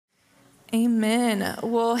Amen.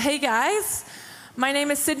 Well, hey guys, my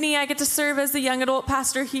name is Sydney. I get to serve as the young adult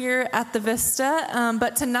pastor here at the Vista.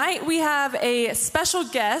 But tonight we have a special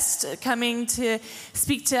guest coming to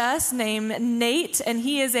speak to us named Nate, and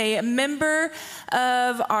he is a member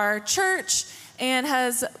of our church and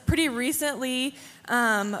has pretty recently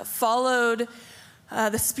followed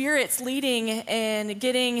the Spirit's leading and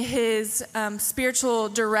getting his spiritual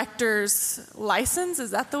director's license.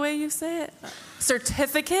 Is that the way you say it?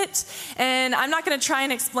 Certificate. And I'm not going to try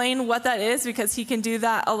and explain what that is because he can do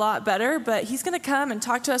that a lot better, but he's going to come and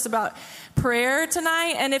talk to us about prayer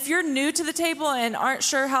tonight. And if you're new to the table and aren't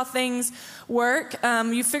sure how things work,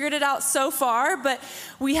 you figured it out so far, but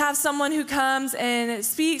we have someone who comes and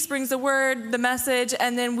speaks, brings the word, the message,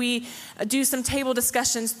 and then we do some table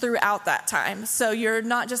discussions throughout that time. So you're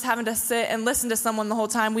not just having to sit and listen to someone the whole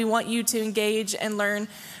time. We want you to engage and learn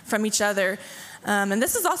from each other. And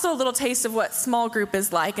this is also a little taste of what small group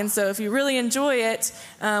is like. And so if you really enjoy it,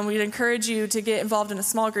 we'd encourage you to get involved in a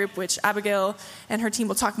small group, which Abigail and her team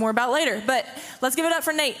will talk more about later. But let's give it up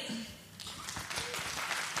for Nate.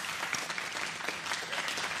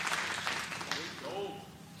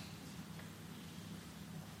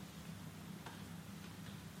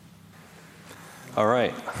 All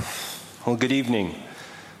right. Well, good evening.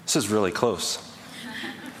 This is really close.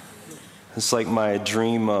 It's like my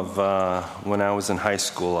dream of when I was in high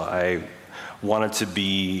school. I wanted to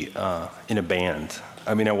be in a band.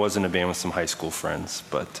 I mean, I was in a band with some high school friends,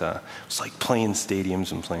 but it was like playing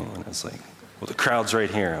stadiums and playing when I was like, well, the crowd's right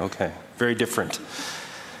here. Okay, very different.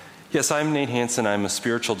 Yes, I'm Nate Hansen. I'm a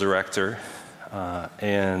spiritual director,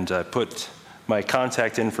 and I put my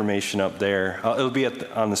contact information up there. It'll be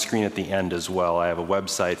on the screen at the end as well. I have a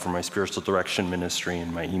website for my spiritual direction ministry,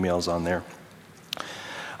 and my email's on there.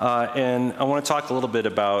 And I want to talk a little bit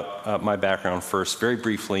about my background first, very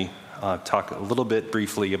briefly, talk a little bit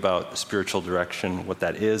briefly about spiritual direction, what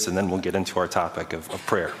that is, and then we'll get into our topic of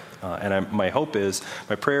prayer. My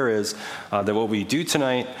prayer is that what we do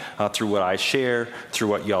tonight, through what I share, through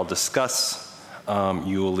what y'all discuss,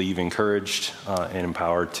 you will leave encouraged and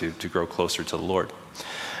empowered to grow closer to the Lord.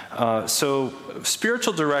 So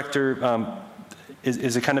spiritual director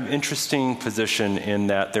is a kind of interesting position in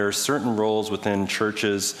that there are certain roles within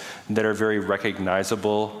churches that are very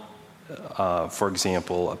recognizable. For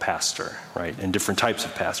example, a pastor, right? And different types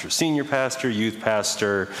of pastors: senior pastor, youth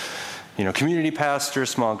pastor, community pastor,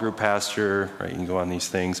 small group pastor, right? You can go on these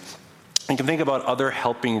things. You can think about other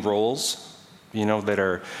helping roles, that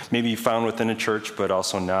are maybe found within a church, but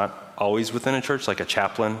also not always within a church, like a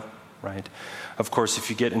chaplain, right? Of course, if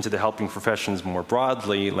you get into the helping professions more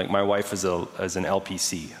broadly, like my wife is an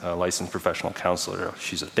LPC, a licensed professional counselor.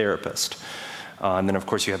 She's a therapist. And then, of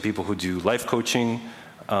course, you have people who do life coaching.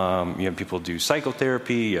 You have people who do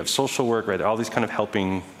psychotherapy. You have social work, right? All these kind of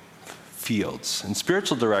helping fields. In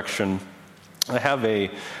spiritual direction, I have a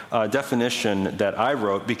definition that I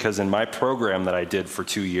wrote because in my program that I did for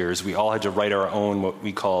 2 years, we all had to write our own, what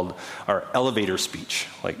we called our elevator speech,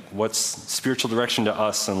 like what's spiritual direction to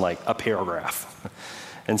us in like a paragraph.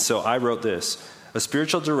 And so I wrote this: a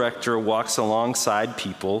spiritual director walks alongside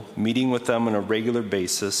people, meeting with them on a regular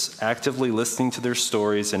basis, actively listening to their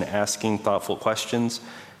stories and asking thoughtful questions,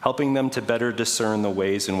 helping them to better discern the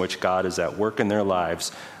ways in which God is at work in their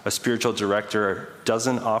lives. A spiritual director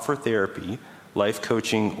doesn't offer therapy, life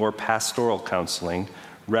coaching, or pastoral counseling.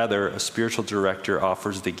 Rather, a spiritual director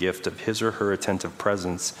offers the gift of his or her attentive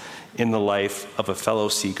presence in the life of a fellow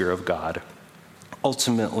seeker of God.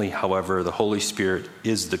 Ultimately, however, the Holy Spirit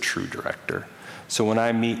is the true director. So when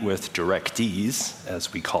I meet with directees,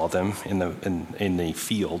 as we call them in the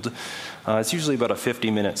field, it's usually about a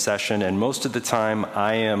 50-minute session, and most of the time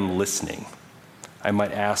I am listening. I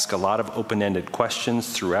might ask a lot of open-ended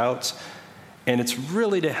questions throughout, and it's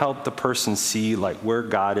really to help the person see like where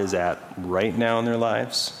God is at right now in their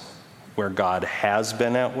lives, where God has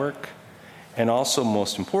been at work, and also,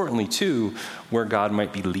 most importantly, too, where God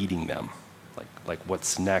might be leading them, like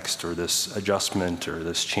what's next, or this adjustment, or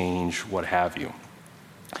this change, what have you.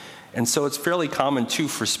 And so it's fairly common, too,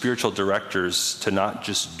 for spiritual directors to not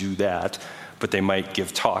just do that, but they might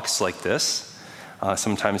give talks like this.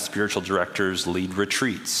 Sometimes spiritual directors lead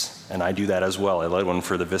retreats, and I do that as well. I led one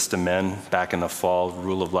for the Vista Men back in the fall,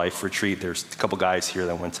 Rule of Life retreat. There's a couple guys here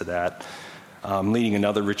that went to that. I'm leading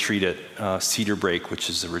another retreat at Cedar Break, which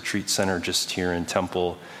is a retreat center just here in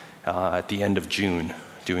Temple, at the end of June,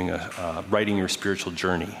 doing writing your spiritual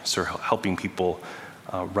journey, so helping people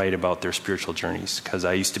write about their spiritual journeys, because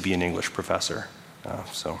I used to be an English professor,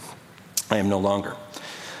 so I am no longer.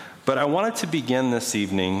 But I wanted to begin this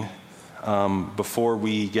evening before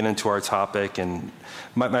we get into our topic. And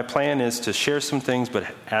my plan is to share some things, but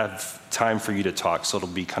have time for you to talk. So it'll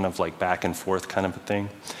be kind of like back and forth kind of a thing.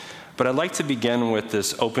 But I'd like to begin with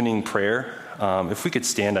this opening prayer. If we could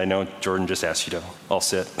stand, I know Jordan just asked you to all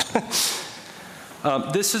sit.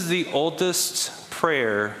 This is the oldest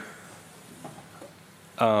prayer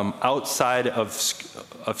outside of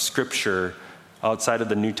Scripture, outside of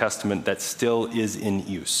the New Testament, that still is in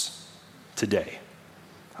use today.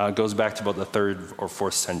 It goes back to about the 3rd or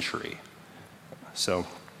 4th century. So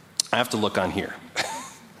I have to look on here.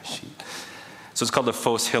 So it's called the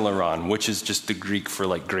Phos Hilaron, which is just the Greek for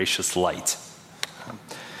like gracious light.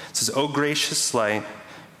 It says, O gracious light,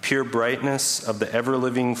 pure brightness of the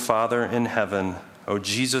ever-living Father in heaven, O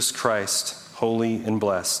Jesus Christ, holy and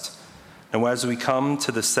blessed. And as we come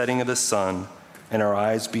to the setting of the sun, and our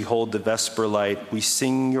eyes behold the vesper light, we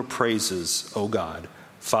sing your praises, O God,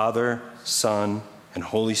 Father, Son, and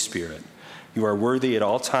Holy Spirit. You are worthy at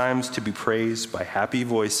all times to be praised by happy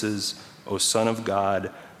voices, O Son of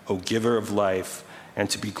God, O Giver of life, and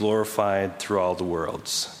to be glorified through all the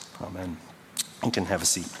worlds. Amen. You can have a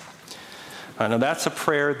seat. Now that's a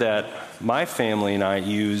prayer that my family and I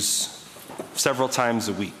use several times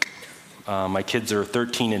a week. My kids are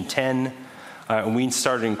 13 and 10, and we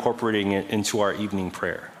started incorporating it into our evening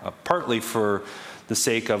prayer, partly for the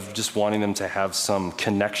sake of just wanting them to have some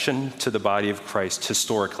connection to the body of Christ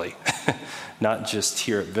historically, not just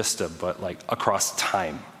here at Vista, but like across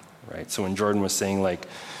time, right? So when Jordan was saying like,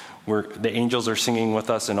 the angels are singing with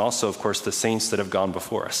us, and also, of course, the saints that have gone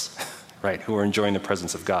before us, right, who are enjoying the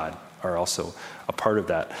presence of God, are also a part of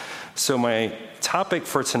that. So my topic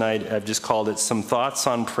for tonight, I've just called it Some Thoughts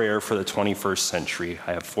on Prayer for the 21st Century.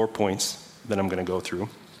 I have 4 points that I'm going to go through.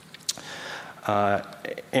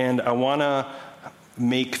 And I want to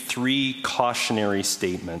make 3 cautionary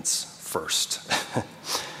statements first,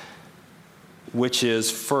 which is,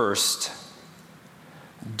 first,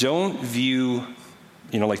 don't view,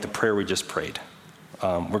 like the prayer we just prayed.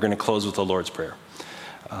 We're going to close with the Lord's Prayer.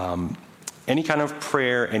 Any kind of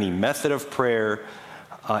prayer, any method of prayer,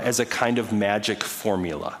 as a kind of magic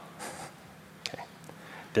formula. Okay.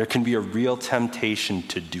 There can be a real temptation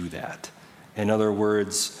to do that. In other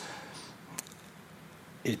words,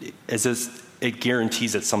 it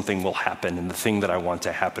guarantees that something will happen, and the thing that I want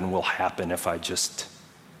to happen will happen if I just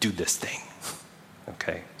do this thing.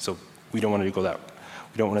 Okay, so we don't want to go that.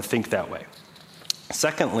 We don't want to think that way.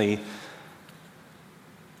 Secondly,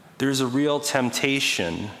 there's a real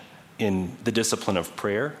temptation in the discipline of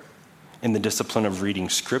prayer, in the discipline of reading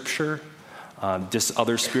Scripture,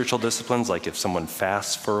 other spiritual disciplines, like if someone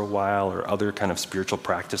fasts for a while or other kind of spiritual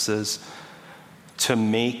practices, to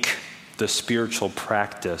make the spiritual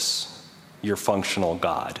practice your functional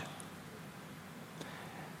God.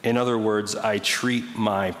 In other words, I treat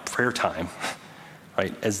my prayer time,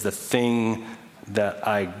 right, as the thing that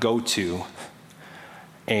I go to,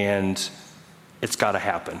 and it's got to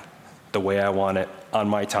happen the way I want it on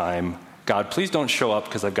my time. God, please don't show up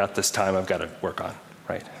because I've got this time I've got to work on,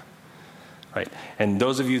 right? Right. And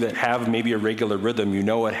those of you that have maybe a regular rhythm, you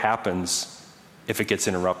know what happens if it gets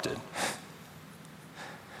interrupted.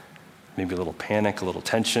 Maybe a little panic, a little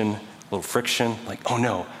tension, a little friction, like, oh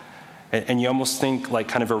no. And you almost think like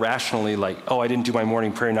kind of irrationally like, oh, I didn't do my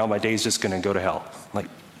morning prayer, now my day's just going to go to hell. Like,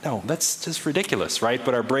 no, that's just ridiculous, right?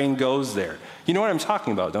 But our brain goes there. You know what I'm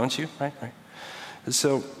talking about, don't you? Right.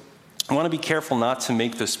 So I want to be careful not to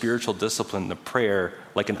make the spiritual discipline, the prayer,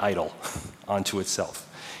 like an idol unto itself.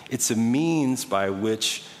 It's a means by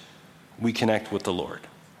which we connect with the Lord,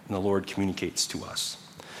 and the Lord communicates to us.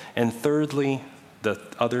 And thirdly, the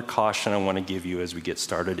other caution I want to give you as we get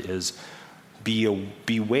started is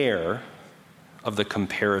beware of the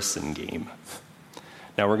comparison game.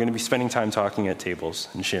 Now, we're going to be spending time talking at tables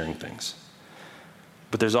and sharing things.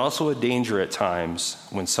 But there's also a danger at times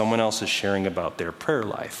when someone else is sharing about their prayer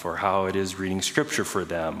life or how it is reading Scripture for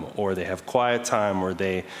them, or they have quiet time, or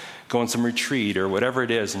they go on some retreat or whatever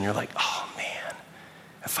it is, and you're like, oh man,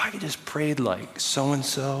 if I just prayed like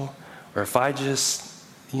so-and-so, or if I just,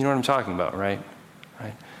 you know what I'm talking about, right?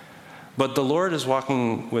 But the Lord is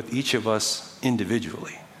walking with each of us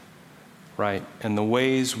individually, right? And the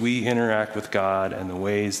ways we interact with God and the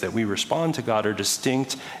ways that we respond to God are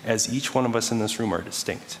distinct, as each one of us in this room are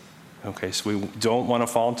distinct. Okay, so we don't want to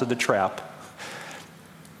fall into the trap,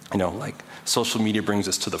 like social media brings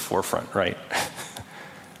us to the forefront, right?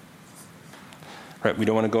 Right, we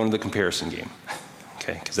don't want to go into the comparison game,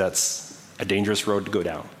 okay, because that's a dangerous road to go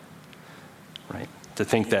down, right? To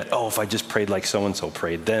think that, if I just prayed like so-and-so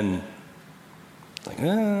prayed, then,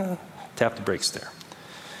 tap the brakes there.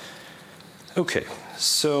 Okay,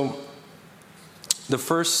 so the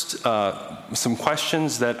first, some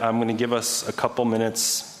questions that I'm going to give us a couple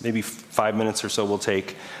minutes, maybe 5 minutes or so we'll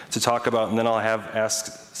take to talk about, and then I'll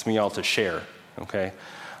ask some of y'all to share, okay?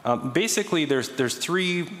 Basically, there's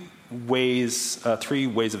three ways of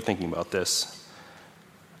thinking about this.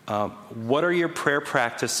 What are your prayer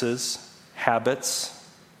practices, habits,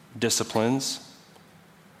 disciplines?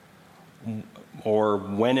 Or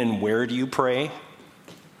when and where do you pray?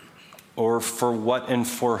 Or for what and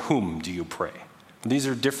for whom do you pray? These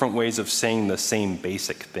are different ways of saying the same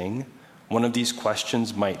basic thing. One of these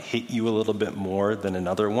questions might hit you a little bit more than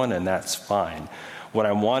another one, and that's fine. What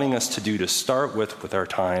I'm wanting us to do to start with our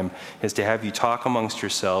time is to have you talk amongst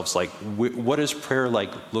yourselves, like, what does prayer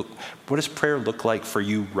look like for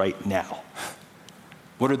you right now?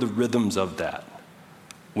 What are the rhythms of that?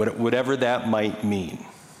 Whatever that might mean,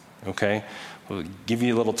 okay? We'll give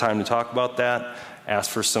you a little time to talk about that,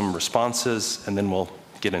 ask for some responses, and then we'll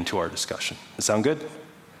get into our discussion. Does that sound good?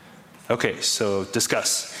 Okay, so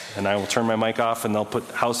discuss. And I will turn my mic off, and they'll put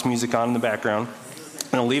house music on in the background.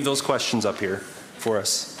 And I'll leave those questions up here for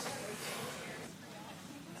us.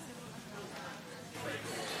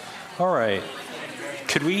 All right.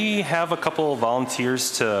 Could we have a couple of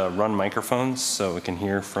volunteers to run microphones so we can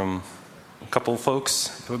hear from a couple of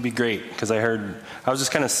folks? It would be great, because I was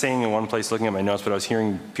just kind of saying in one place, looking at my notes, but I was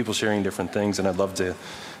hearing people sharing different things, and I'd love to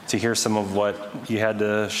hear some of what you had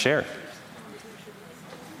to share.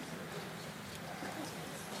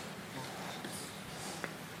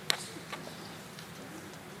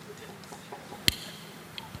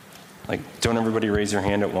 Like, don't everybody raise your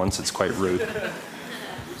hand at once. It's quite rude.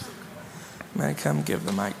 May I come give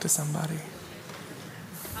the mic to somebody?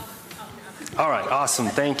 All right, awesome.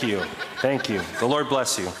 Thank you. Thank you. The Lord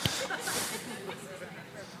bless you.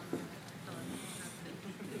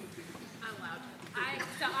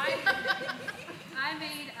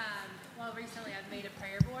 Recently I've made a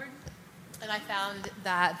prayer board, and I found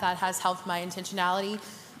that has helped my intentionality.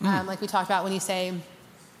 Like we talked about, when you say, I'm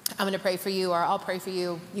going to pray for you, or I'll pray for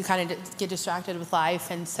you, you kind of get distracted with life.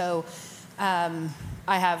 And so I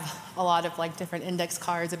have a lot of like different index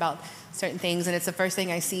cards about certain things, and it's the first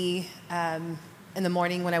thing I see in the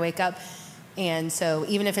morning when I wake up. And so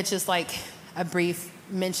even if it's just like a brief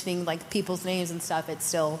mentioning like people's names and stuff, it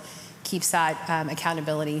still keeps that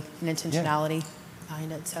accountability and intentionality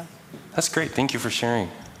behind it. So that's great. Thank you for sharing.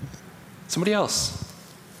 Somebody else,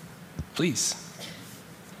 please.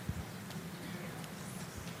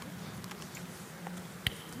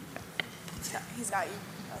 He's got you.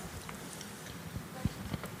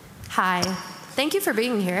 Hi. Thank you for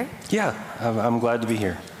being here. Yeah, I'm glad to be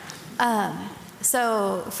here.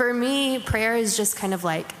 So for me, prayer is just kind of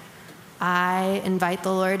like, I invite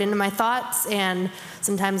the Lord into my thoughts, and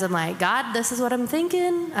sometimes I'm like, God, this is what I'm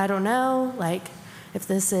thinking. I don't know, like, if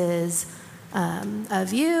this is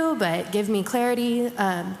of you, but give me clarity.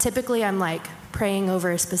 Typically, I'm like praying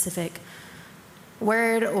over a specific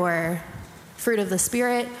word or fruit of the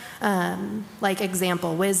Spirit, like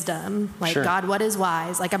example, wisdom, like Sure. God, what is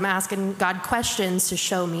wise? Like I'm asking God questions to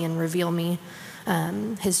show me and reveal me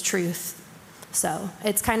his truth. So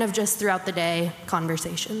it's kind of just throughout the day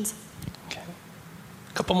conversations. Okay.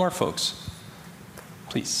 A couple more folks,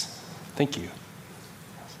 please. Thank you.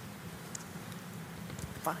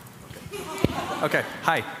 Okay,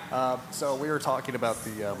 hi. So we were talking about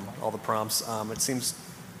all the prompts. It seems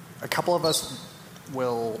a couple of us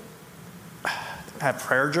will have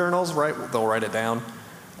prayer journals, right? They'll write it down.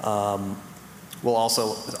 We'll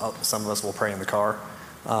also, some of us will pray in the car.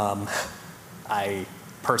 I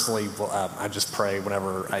personally, I just pray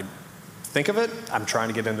whenever I think of it. I'm trying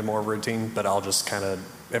to get into more routine, but I'll just kind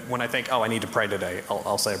of, when I think, I need to pray today,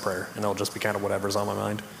 I'll say a prayer, and it'll just be kind of whatever's on my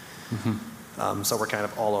mind. Mm-hmm. So we're kind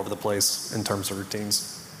of all over the place in terms of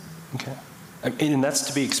routines. Okay. And that's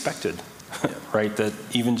to be expected, right? That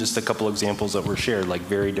even just a couple examples that were shared, like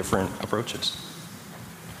very different approaches.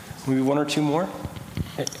 Maybe one or two more?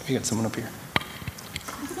 Hey, we got someone up here.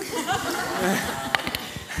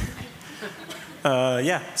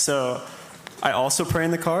 So I also pray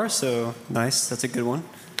in the car, so nice, that's a good one.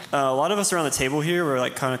 A lot of us around the table here, we're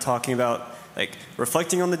like kind of talking about like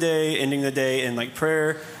reflecting on the day, ending the day in like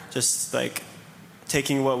prayer, just like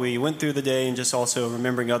taking what we went through the day and just also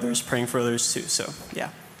remembering others, praying for others too. So, yeah.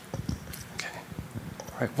 Okay.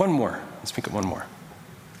 All right, one more. Let's make it one more.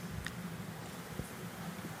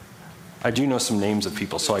 I do know some names of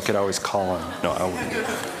people, so I could always call on. No, I wouldn't.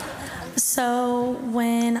 So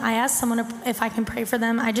when I ask someone if I can pray for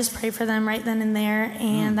them, I just pray for them right then and there.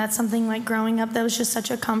 And that's something like growing up that was just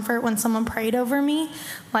such a comfort when someone prayed over me.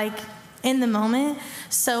 Like in the moment.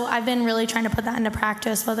 So I've been really trying to put that into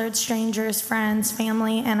practice, whether it's strangers, friends,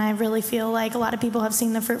 family, and I really feel like a lot of people have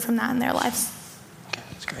seen the fruit from that in their lives. Okay,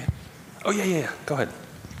 that's great. Oh, yeah. Go ahead.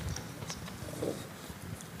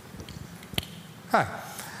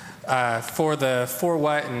 Hi. For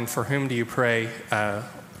what and for whom do you pray?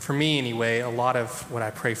 For me, anyway, a lot of what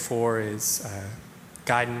I pray for is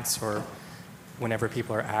guidance, or whenever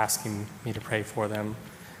people are asking me to pray for them,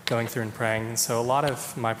 going through and praying. And so a lot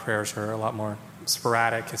of my prayers are a lot more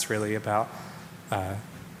sporadic. It's really about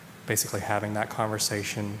basically having that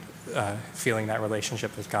conversation, feeling that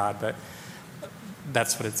relationship with God. But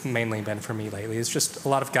that's what it's mainly been for me lately. It's just a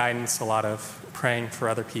lot of guidance, a lot of praying for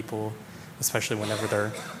other people, especially whenever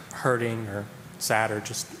they're hurting or sad or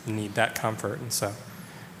just need that comfort. And so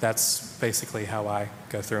that's basically how I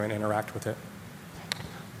go through and interact with it.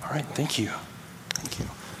 All right, thank you. Thank you.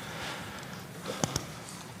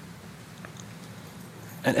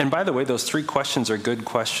 And by the way, those 3 questions are good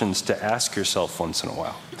questions to ask yourself once in a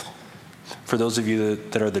while. For those of you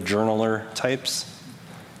that are the journaler types,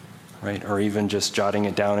 right, or even just jotting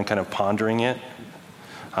it down and kind of pondering it.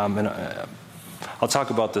 I'll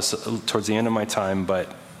talk about this towards the end of my time,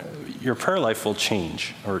 but your prayer life will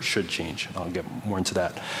change, or it should change. I'll get more into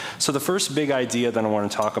that. So the first big idea that I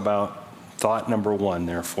want to talk about, thought number 1,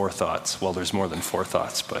 there are 4 thoughts. Well, there's more than 4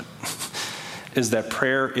 thoughts, but is that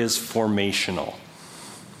prayer is formational.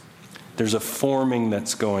 There's a forming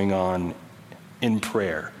that's going on in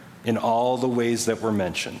prayer in all the ways that were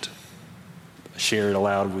mentioned, shared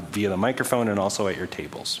aloud via the microphone and also at your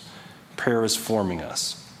tables. Prayer is forming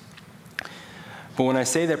us. But when I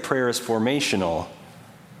say that prayer is formational,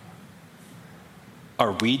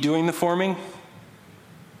 are we doing the forming?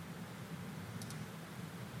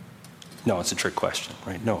 No, it's a trick question,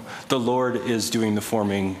 right? No, the Lord is doing the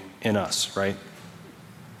forming in us, right?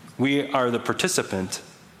 We are the participant,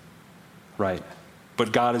 right?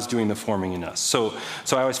 But God is doing the forming in us. So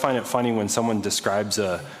I always find it funny when someone describes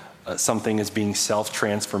something as being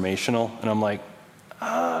self-transformational, and I'm like,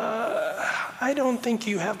 I don't think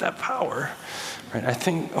you have that power, right? I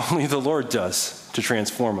think only the Lord does to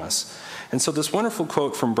transform us. And so this wonderful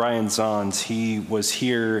quote from Brian Zahns, he was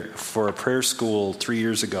here for a prayer school 3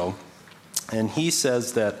 years ago, and he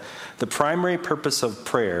says that the primary purpose of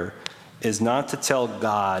prayer is not to tell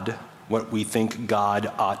God what we think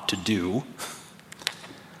God ought to do,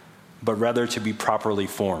 but rather to be properly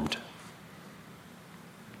formed.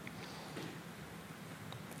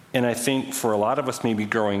 And I think for a lot of us, maybe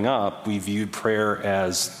growing up, we viewed prayer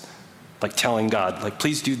as like telling God, like,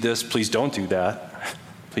 please do this, please don't do that.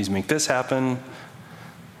 Please make this happen.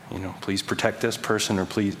 Please protect this person, or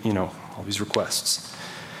please, all these requests.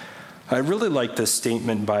 I really like this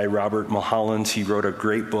statement by Robert Mulholland. He wrote a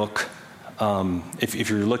great book. If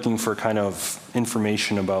you're looking for kind of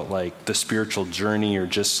information about like the spiritual journey or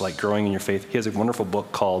just like growing in your faith, he has a wonderful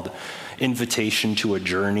book called Invitation to a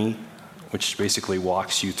Journey, which basically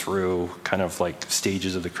walks you through kind of like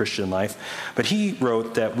stages of the Christian life. But he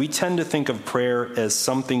wrote that we tend to think of prayer as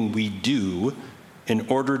something we do in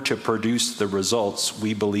order to produce the results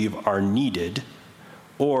we believe are needed,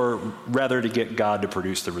 or rather to get God to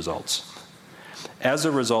produce the results. As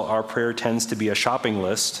a result, our prayer tends to be a shopping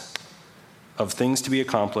list of things to be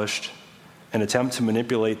accomplished, an attempt to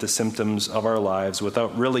manipulate the symptoms of our lives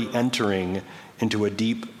without really entering into a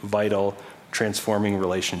deep, vital, transforming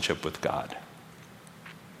relationship with God.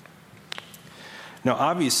 Now,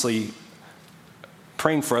 obviously,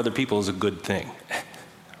 praying for other people is a good thing,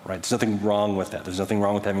 right? There's nothing wrong with that. There's nothing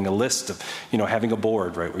wrong with having a list of, having a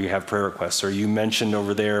board, right, where you have prayer requests. Or you mentioned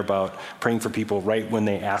over there about praying for people right when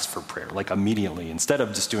they ask for prayer, like immediately, instead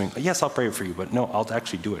of just doing, yes, I'll pray for you, but no, I'll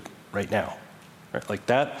actually do it right now. Right? Like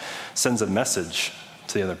that sends a message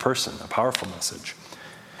to the other person, a powerful message.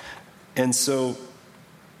 And so,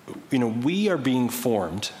 we are being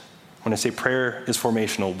formed. When I say prayer is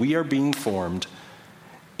formational, we are being formed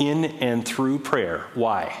in and through prayer.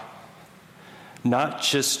 Why? Not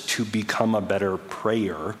just to become a better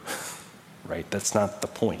prayer, right? That's not the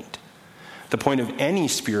point. The point of any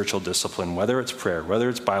spiritual discipline, whether it's prayer, whether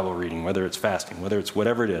it's Bible reading, whether it's fasting, whether it's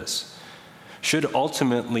whatever it is, should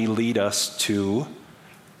ultimately lead us to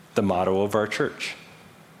the motto of our church: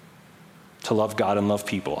 to love God and love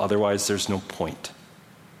people. Otherwise, there's no point.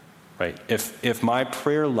 Right? If my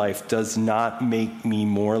prayer life does not make me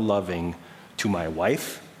more loving to my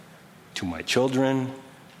wife, to my children,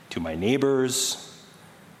 to my neighbors,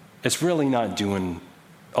 it's really not doing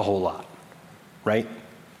a whole lot, right?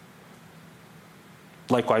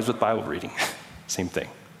 Likewise with Bible reading, same thing,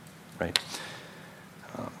 right?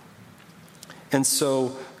 And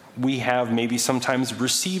so we have maybe sometimes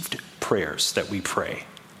received prayers that we pray,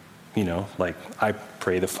 Like I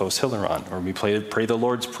pray the Phos Hilaron, or we pray the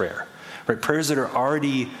Lord's Prayer, right? Prayers that are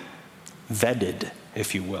already vetted,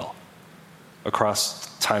 if you will,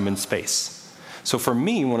 across time and space. So for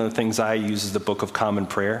me, one of the things I use is the Book of Common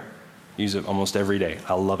Prayer. Use it almost every day.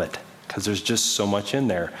 I love it because there's just so much in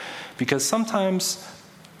there. Because sometimes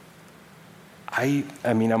I'm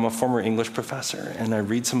a former English professor, and I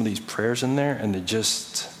read some of these prayers in there, and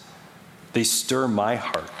they stir my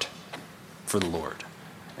heart for the Lord.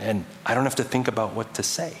 And I don't have to think about what to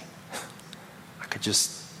say. I could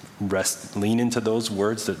just lean into those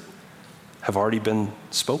words that have already been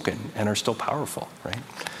spoken and are still powerful, right?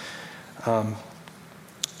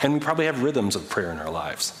 And we probably have rhythms of prayer in our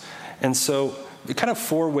lives. And so the kind of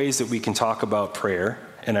 4 ways that we can talk about prayer,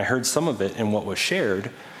 and I heard some of it in what was shared,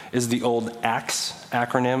 is the old ACTS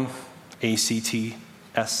acronym,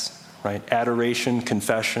 ACTS, right? Adoration,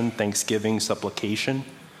 confession, thanksgiving, supplication,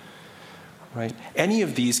 right? Any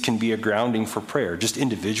of these can be a grounding for prayer, just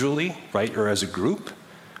individually, right? Or as a group,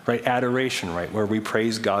 right? Adoration, right? Where we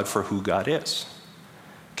praise God for who God is.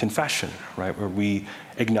 Confession, right? Where we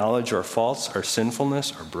acknowledge our faults, our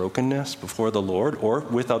sinfulness, our brokenness before the Lord or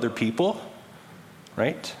with other people,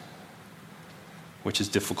 right? Which is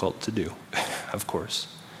difficult to do, of course.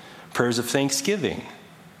 Prayers of thanksgiving,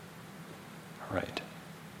 right?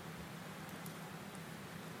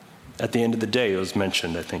 At the end of the day, it was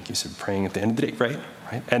mentioned, I think you said praying at the end of the day, right?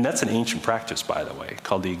 And that's an ancient practice, by the way,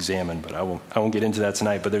 called the examen, but I won't get into that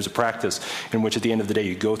tonight. But there's a practice in which at the end of the day,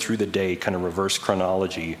 you go through the day, kind of reverse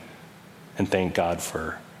chronology, and thank God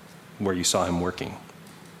for where you saw him working.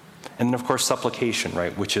 And then, of course, supplication,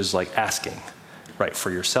 right, which is like asking, right,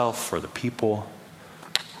 for yourself, for the people,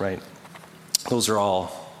 right? Those are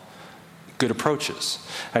all good approaches.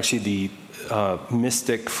 Actually, the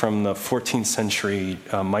mystic from the 14th century,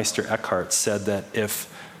 Meister Eckhart, said that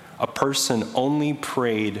if a person only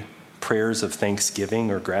prayed prayers of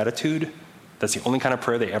thanksgiving or gratitude, that's the only kind of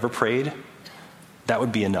prayer they ever prayed, that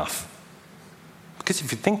would be enough. Because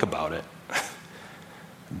if you think about it,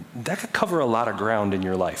 that could cover a lot of ground in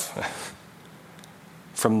your life.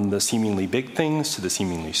 From the seemingly big things to the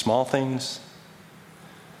seemingly small things,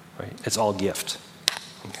 right? It's all gift,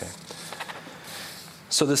 okay?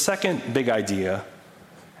 So the second big idea,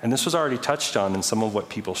 and this was already touched on in some of what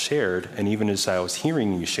people shared, and even as I was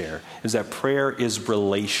hearing you share, is that prayer is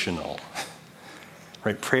relational,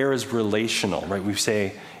 right? Prayer is relational, right? We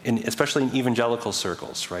say, especially in evangelical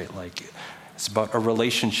circles, right? Like, it's about a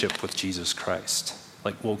relationship with Jesus Christ.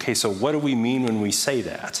 Like, well, okay, so what do we mean when we say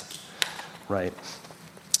that, right?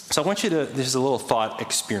 So I want you to, this is a little thought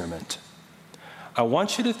experiment. I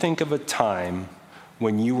want you to think of a time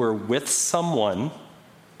when you were with someone,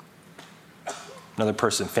 another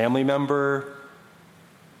person, family member,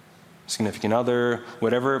 significant other,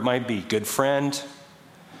 whatever it might be, good friend,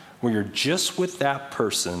 where you're just with that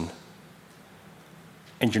person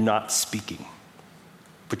and you're not speaking,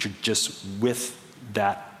 but you're just with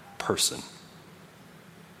that person.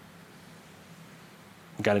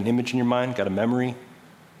 Got an image in your mind? Got a memory?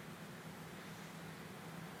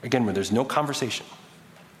 Again, where there's no conversation,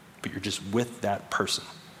 but you're just with that person.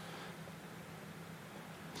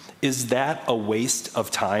 Is that a waste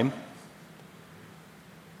of time?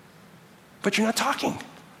 But you're not talking.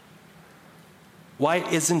 Why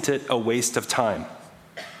isn't it a waste of time?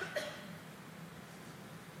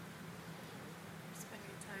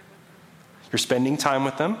 You're spending time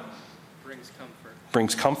with them. Brings comfort.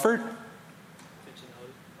 Brings comfort.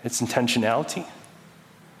 It's intentionality.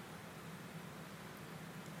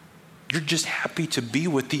 You're just happy to be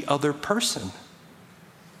with the other person,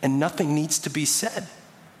 and nothing needs to be said.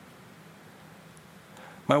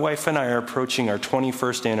 My wife and I are approaching our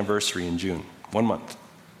 21st anniversary in June, 1 month.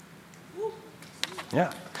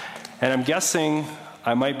 Yeah. And I'm guessing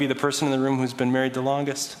I might be the person in the room who's been married the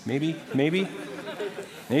longest. Maybe?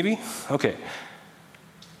 Okay.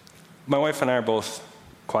 My wife and I are both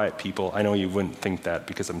quiet people. I know you wouldn't think that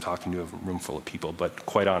because I'm talking to a room full of people, but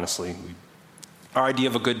quite honestly, our idea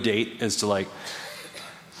of a good date is to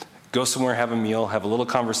go somewhere, have a meal, have a little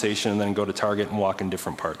conversation, and then go to Target and walk in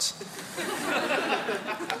different parts.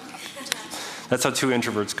 That's how 2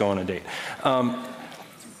 introverts go on a date.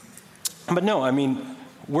 But no, I mean,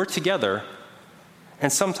 we're together,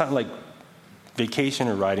 and sometimes, vacation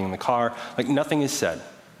or riding in the car, nothing is said.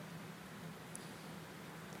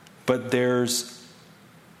 But there's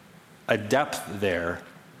a depth there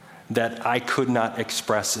that I could not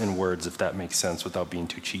express in words, if that makes sense, without being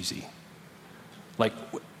too cheesy.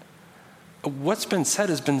 What's been said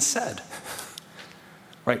has been said,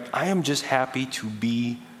 right? I am just happy to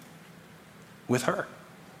be with her.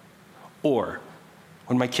 Or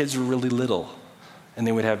when my kids were really little, and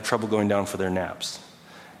they would have trouble going down for their naps.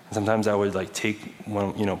 And sometimes I would like take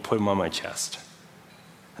one, put them on my chest,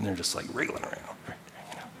 and they're just like wriggling around,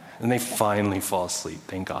 and they finally fall asleep,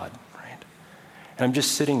 thank God, right? And I'm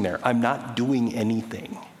just sitting there. I'm not doing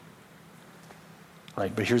anything,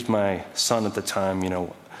 right? But here's my son at the time,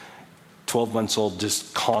 12 months old,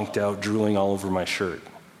 just conked out, drooling all over my shirt.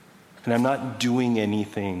 And I'm not doing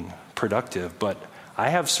anything productive, but I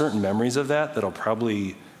have certain memories of that that'll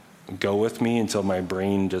probably go with me until my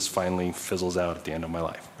brain just finally fizzles out at the end of my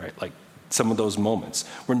life, right? Like some of those moments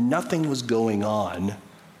where nothing was going on,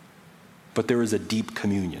 but there was a deep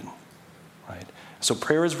communion, right? So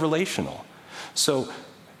prayer is relational. So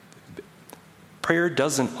prayer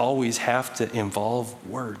doesn't always have to involve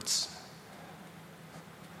words.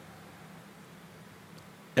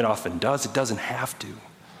 It often does. It doesn't have to.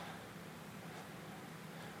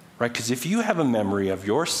 Right? Because if you have a memory of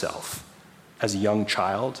yourself as a young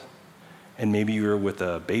child, and maybe you're with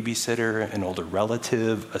a babysitter, an older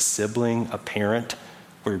relative, a sibling, a parent,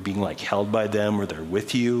 where you're being like held by them, or they're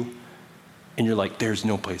with you, and you're like, there's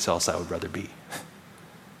no place else I would rather be.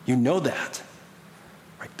 You know that.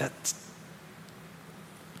 Right? That's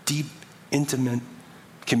deep, intimate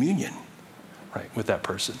communion, right, with that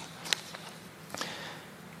person.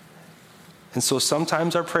 And so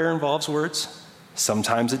sometimes our prayer involves words,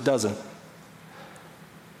 sometimes it doesn't.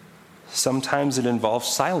 Sometimes it involves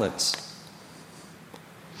silence.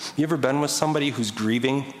 You ever been with somebody who's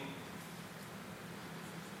grieving?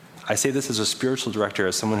 I say this as a spiritual director,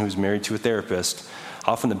 as someone who's married to a therapist.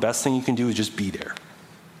 Often the best thing you can do is just be there.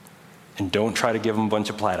 And don't try to give them a bunch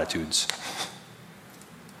of platitudes.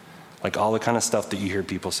 Like all the kind of stuff that you hear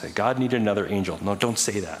people say. God needed another angel. No, don't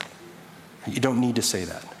say that. You don't need to say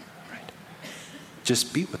that. Right?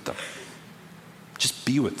 Just be with them. Just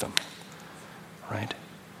be with them. Right?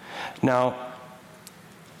 Now,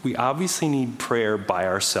 we obviously need prayer by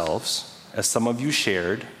ourselves. As some of you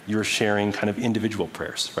shared, you're sharing kind of individual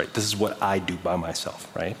prayers, right? This is what I do by myself,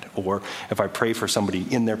 right? Or if I pray for somebody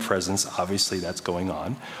in their presence, obviously that's going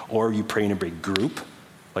on. Or you pray in a big group,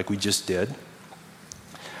 like we just did.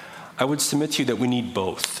 I would submit to you that we need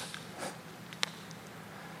both.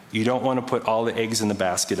 You don't want to put all the eggs in the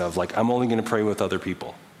basket of, like, I'm only going to pray with other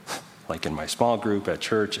people, like in my small group, at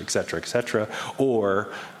church, et cetera,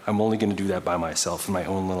 or I'm only going to do that by myself in my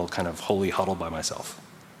own little kind of holy huddle by myself.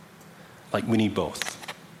 Like, we need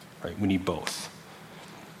both, right? We need both.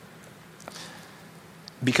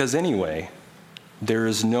 Because anyway, there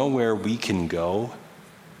is nowhere we can go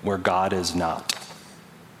where God is not.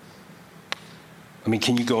 I mean,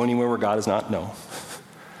 can you go anywhere where God is not? No.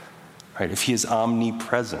 Right? If he is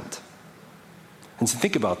omnipresent. And so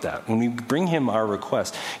think about that. When we bring him our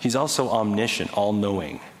request, he's also omniscient,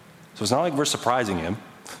 all-knowing. So it's not like we're surprising him.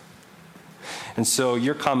 And so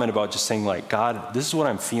your comment about just saying, like, God, this is what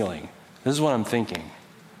I'm feeling. This is what I'm thinking.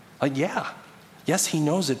 Like, yes, he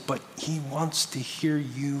knows it, but he wants to hear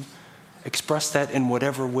you express that in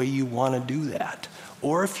whatever way you want to do that.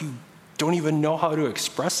 Or if you don't even know how to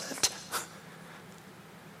express it,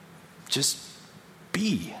 just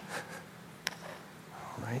be.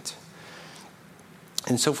 All right?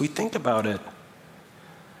 And so if we think about it,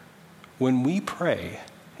 when we pray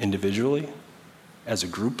individually, as a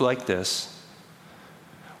group like this,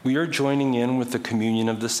 we are joining in with the communion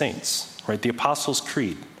of the saints, right? The Apostles'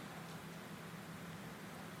 Creed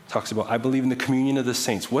talks about, I believe in the communion of the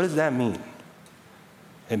saints. What does that mean?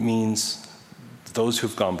 It means those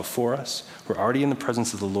who've gone before us, who are already in the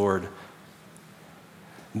presence of the Lord,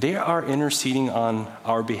 they are interceding on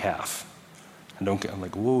our behalf. And don't get, I'm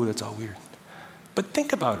like, whoa, that's all weird. But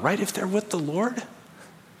think about it, right? If they're with the Lord,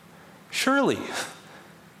 surely,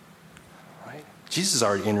 right? Jesus is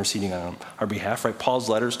already interceding on our behalf, right? Paul's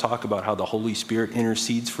letters talk about how the Holy Spirit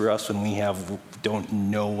intercedes for us when we don't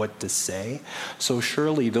know what to say. So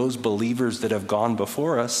surely those believers that have gone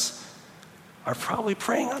before us are probably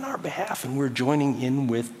praying on our behalf, and we're joining in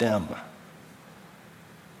with them.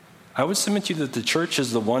 I would submit to you that the church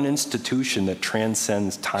is the one institution that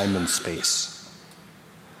transcends time and space.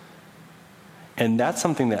 And that's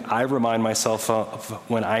something that I remind myself of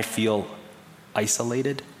when I feel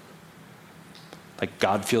isolated, like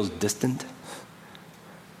God feels distant.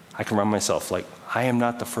 I can remind myself, like, I am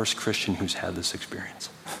not the first Christian who's had this experience.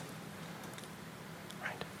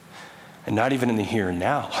 Right? And not even in the here and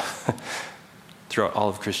now, throughout all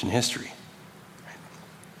of Christian history.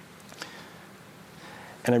 Right?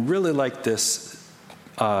 And I really like this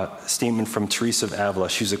statement from Teresa of Avila.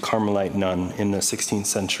 She's a Carmelite nun in the 16th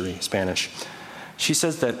century Spanish. She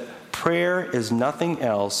says that prayer is nothing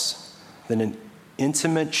else than an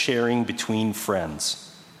intimate sharing between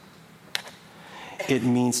friends. it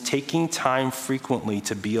means taking time frequently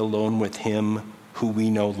to be alone with him who we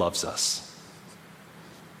know loves us.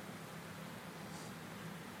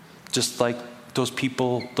 Just like those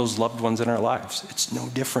people, those loved ones in our lives. It's no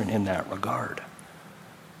different in that regard.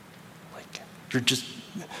 Like, you're just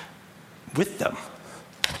with them,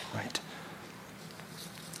 right?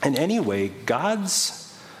 And anyway,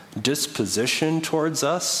 God's disposition towards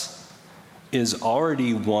us is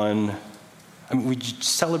already one. I mean, we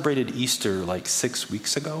celebrated Easter like 6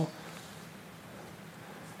 weeks ago.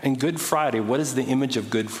 And Good Friday, what is the image of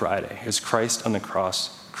Good Friday? Is Christ on the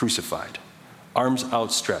cross crucified, arms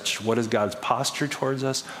outstretched. What is God's posture towards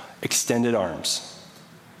us? Extended arms.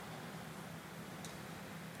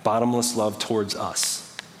 Bottomless love towards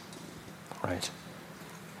us, right?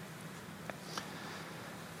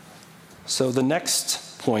 So the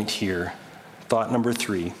next point here, thought number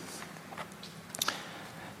 3,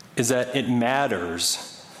 is that it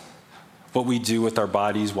matters what we do with our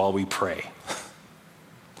bodies while we pray.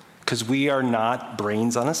 Because we are not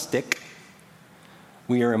brains on a stick.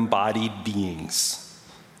 We are embodied beings.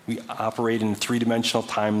 We operate in 3-dimensional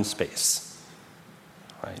time and space,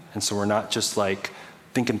 right? And so we're not just like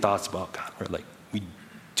thinking thoughts about God. We're like, we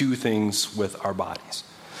do things with our bodies.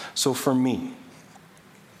 So for me,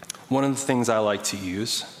 one of the things I like to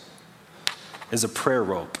use is a prayer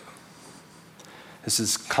rope. This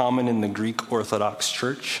is common in the Greek Orthodox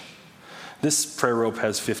Church. This prayer rope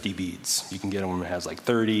has 50 beads. You can get them when it has like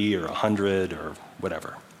 30 or 100 or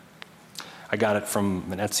whatever. I got it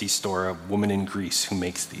from an Etsy store, a woman in Greece who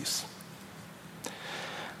makes these.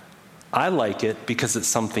 I like it because it's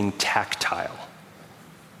something tactile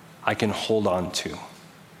I can hold on to.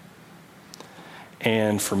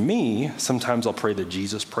 And for me, sometimes I'll pray the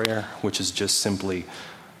Jesus prayer, which is just simply,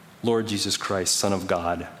 Lord Jesus Christ, Son of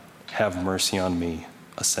God, have mercy on me,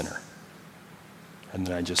 a sinner. And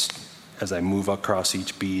then I just, as I move across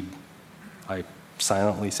each bead, I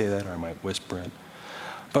silently say that, or I might whisper it.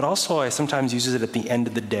 But also I sometimes use it at the end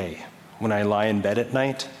of the day when I lie in bed at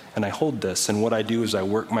night and I hold this, and what I do is I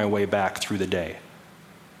work my way back through the day.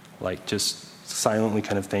 Like just silently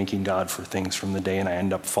kind of thanking God for things from the day, and I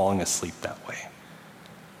end up falling asleep that way.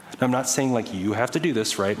 Now, I'm not saying like you have to do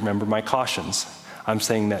this, right? Remember my cautions. I'm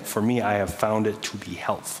saying that for me, I have found it to be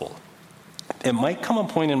helpful. It might come a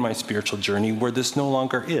point in my spiritual journey where this no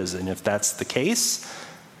longer is, and if that's the case,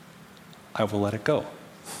 I will let it go.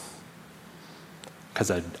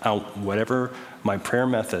 Because whatever my prayer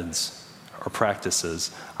methods or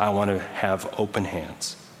practices, I want to have open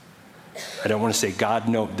hands. I don't want to say, God,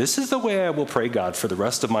 no, this is the way I will pray, God, for the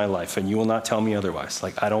rest of my life, and you will not tell me otherwise.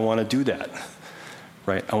 Like, I don't want to do that,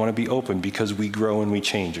 right? I want to be open because we grow and we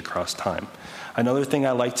change across time. Another thing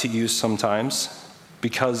I like to use sometimes,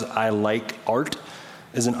 because I like art,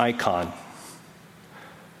 is an icon.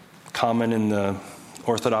 Common in the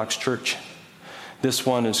Orthodox Church. This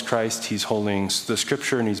one is Christ. He's holding the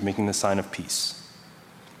scripture and he's making the sign of peace.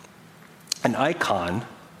 An icon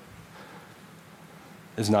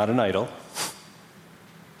is not an idol.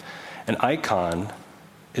 An icon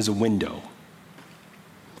is a window.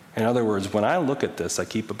 In other words, when I look at this, I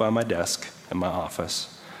keep it by my desk in my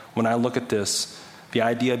office. When I look at this, the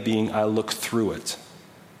idea being I look through it.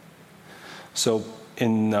 So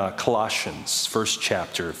in Colossians, first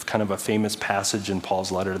chapter, kind of a famous passage in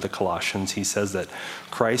Paul's letter to the Colossians, he says that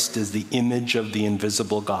Christ is the image of the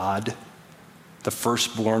invisible God, the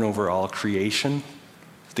firstborn over all creation.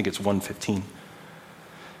 I think it's 1:15.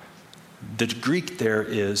 The Greek there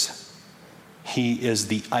is, he is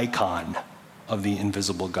the icon of the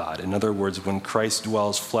invisible God. In other words, when Christ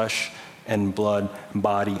dwells flesh and blood and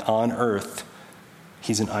body on earth,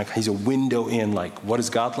 he's an icon. He's a window in, like, what is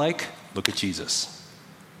God like? Look at Jesus.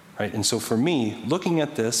 Right? And so for me, looking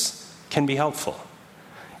at this can be helpful.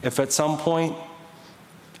 If at some point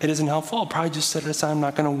it isn't helpful, I'll probably just set it aside. I'm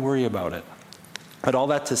not going to worry about it. But all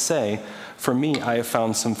that to say, for me, I have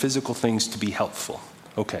found some physical things to be helpful.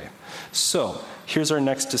 Okay, so here's our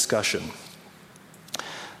next discussion.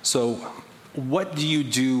 So what do you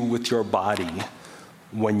do with your body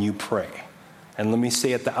when you pray? And let me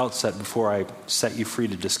say at the outset before I set you free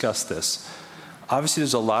to discuss this, obviously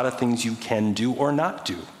there's a lot of things you can do or not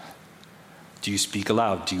do. Do you speak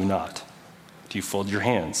aloud? Do you not? Do you fold your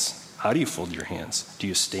hands? How do you fold your hands? Do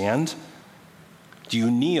you stand? Do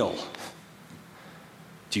you kneel?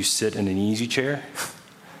 Do you sit in an easy chair?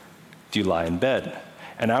 Do you lie in bed?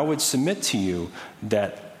 And I would submit to you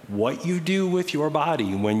that what you do with your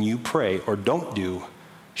body when you pray or don't do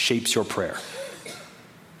shapes your prayer.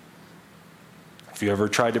 Have you ever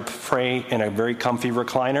tried to pray in a very comfy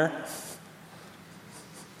recliner?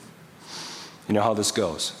 You know how this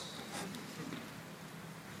goes.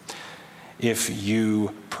 If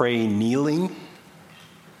you pray kneeling,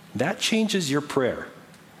 that changes your prayer.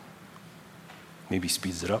 Maybe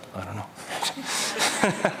speeds it up, I don't know.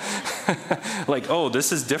 Like, oh,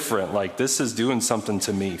 this is different. Like, this is doing something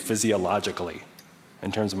to me physiologically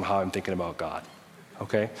in terms of how I'm thinking about God.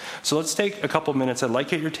 Okay? So let's take a couple minutes. I'd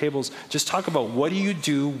like at your tables, just talk about what do you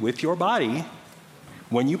do with your body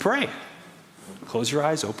when you pray. Close your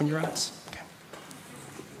eyes, open your eyes. Okay.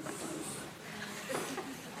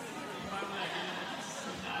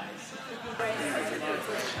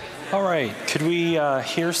 All right, could we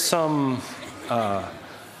hear some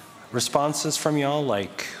responses from y'all?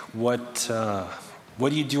 Like, what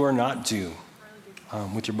do you do or not do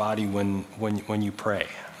with your body when you pray?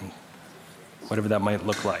 Whatever that might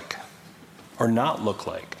look like or not look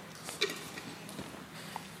like.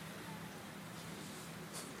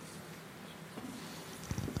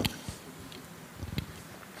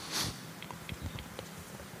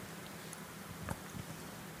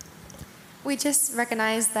 We just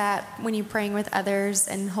recognize that when you're praying with others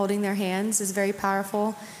and holding their hands is very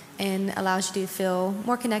powerful and allows you to feel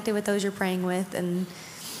more connected with those you're praying with and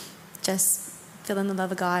just feeling the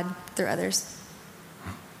love of God through others.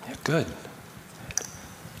 Yeah, good.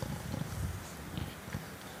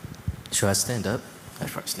 Should I stand up? I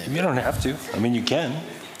should probably stand up. You don't have to. I mean, you can.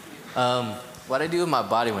 What I do with my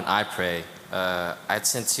body when I pray, I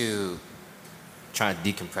tend to try to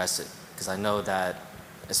decompress it because I know that,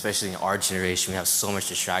 especially in our generation, we have so much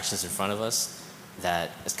distractions in front of us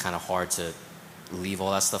that it's kind of hard to leave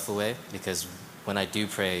all that stuff away. Because when I do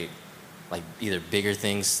pray, like either bigger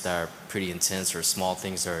things that are pretty intense or small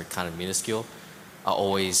things that are kind of minuscule, I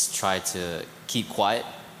always try to keep quiet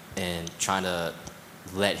and trying to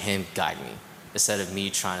let him guide me. Instead of me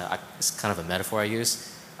trying to, it's kind of a metaphor I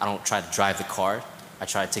use, I don't try to drive the car. I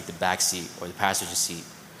try to take the back seat or the passenger seat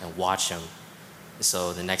and watch him.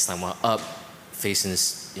 So the next time I'm up, facing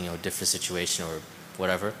this, different situation or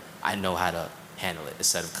whatever, I know how to handle it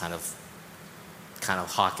instead of kind of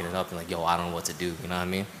hawking it up and like, yo, I don't know what to do. You know what I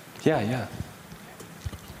mean? Yeah.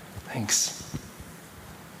 Thanks.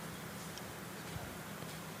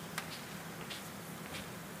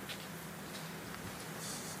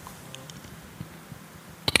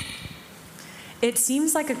 It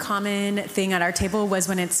seems like a common thing at our table was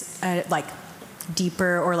when it's like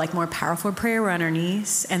deeper or like more powerful prayer, we're on our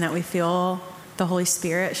knees and that we feel the Holy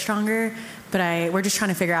Spirit stronger. But we're just trying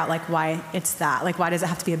to figure out like why it's that. Like, why does it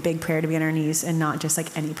have to be a big prayer to be on our knees and not just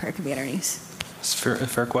like any prayer can be on our knees? It's a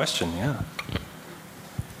fair question, yeah.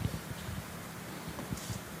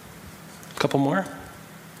 A couple more?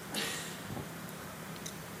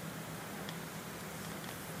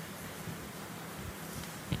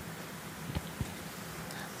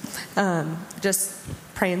 Just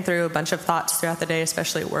praying through a bunch of thoughts throughout the day,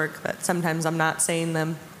 especially at work, but sometimes I'm not saying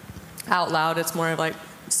them out loud. It's more of like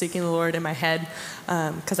seeking the Lord in my head,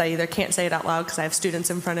 because I either can't say it out loud because I have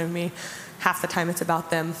students in front of me. Half the time it's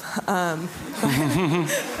about them.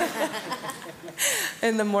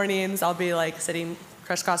 In the mornings, I'll be like sitting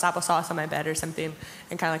crisscross applesauce on my bed or something,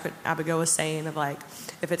 and kind of like what Abigail was saying of like,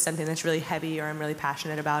 if it's something that's really heavy or I'm really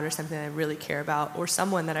passionate about or something I really care about or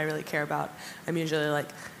someone that I really care about, I'm usually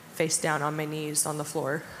like face down on my knees on the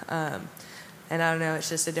floor. And I don't know, it's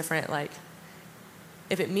just a different, like,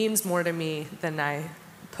 if it means more to me, then I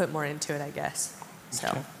put more into it, I guess. So.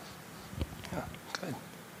 Okay. Yeah, good.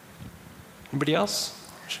 Anybody else?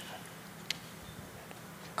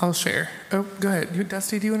 I'll share. Oh, go ahead.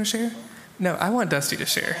 Dusty, do you want to share? No, I want Dusty to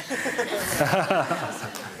share.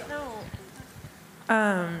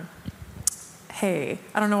 Hey,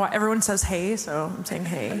 I don't know why everyone says hey, so I'm saying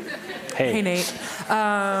hey. Hey Nate.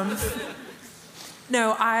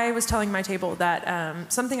 No, I was telling my table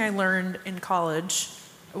that something I learned in college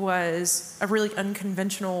was a really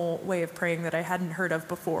unconventional way of praying that I hadn't heard of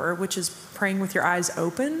before, which is praying with your eyes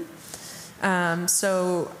open.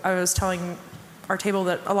 So I was telling our table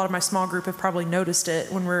that a lot of my small group have probably noticed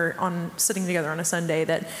it when we're sitting together on a Sunday,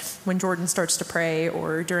 that when Jordan starts to pray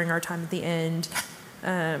or during our time at the end,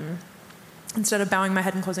 instead of bowing my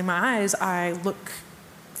head and closing my eyes, I look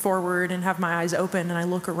forward and have my eyes open and I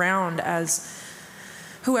look around as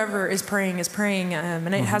whoever is praying,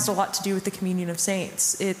 and it has a lot to do with the communion of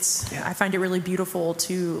saints. I find it really beautiful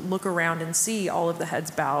to look around and see all of the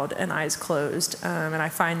heads bowed and eyes closed, and I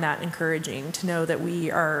find that encouraging to know that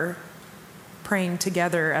we are praying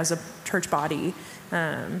together as a church body,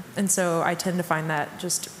 and so I tend to find that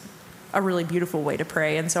just a really beautiful way to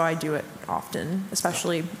pray, and so I do it often,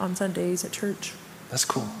 especially on Sundays at church. That's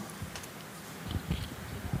cool.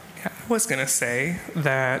 Yeah, I was going to say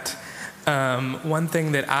that One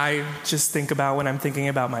thing that I just think about when I'm thinking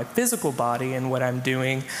about my physical body and what I'm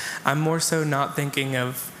doing, I'm more so not thinking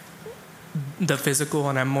of the physical,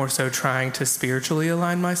 and I'm more so trying to spiritually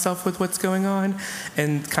align myself with what's going on.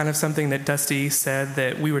 And kind of something that Dusty said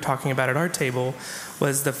that we were talking about at our table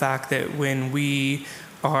was the fact that when you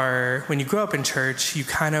grow up in church, you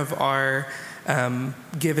kind of are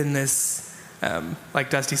given this, like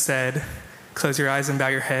Dusty said, close your eyes and bow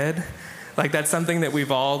your head. Like that's something that we've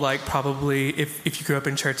all probably, if you grew up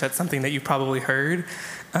in church, that's something that you've probably heard.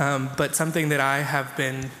 But something that I have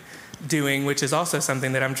been doing, which is also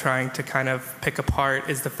something that I'm trying to kind of pick apart,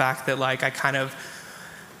 is the fact that I kind of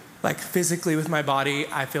physically with my body,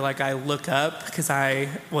 I feel like I look up, because I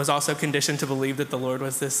was also conditioned to believe that the Lord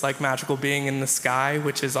was this magical being in the sky,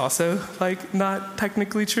 which is also not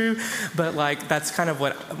technically true, but that's kind of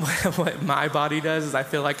what my body does. Is I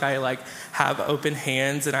feel like I have open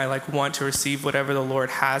hands, and I want to receive whatever the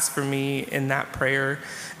Lord has for me in that prayer.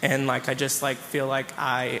 And I just feel like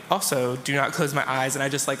I also do not close my eyes, and I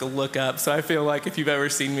just look up. So I feel like if you've ever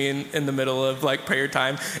seen me in the middle of prayer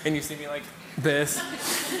time and you see me this,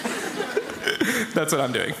 that's what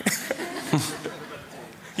I'm doing.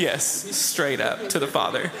 Yes, straight up to the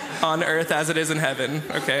Father. On earth as it is in heaven,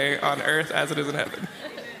 okay? On earth as it is in heaven.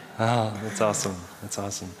 Oh, that's awesome. That's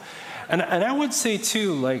awesome. And I would say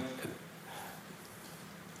too,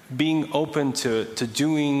 being open to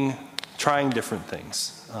trying different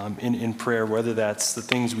things in prayer, whether that's the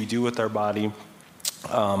things we do with our body.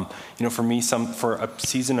 For me, for a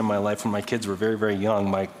season in my life when my kids were very, very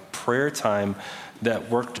young, my prayer time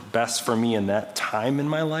that worked best for me in that time in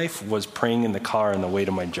my life was praying in the car on the way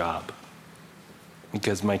to my job.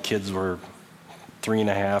 Because my kids were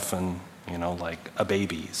 3.5 and, a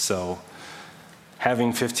baby. So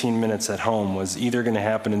having 15 minutes at home was either going to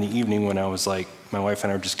happen in the evening when I was my wife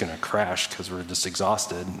and I are just going to crash because we're just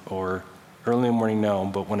exhausted, or early in the morning, no,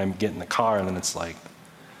 but when I get in the car, and then it's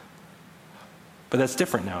but that's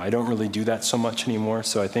different now. I don't really do that so much anymore.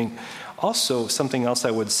 So I think also something else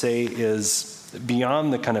I would say is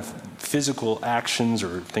beyond the kind of physical actions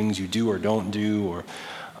or things you do or don't do, or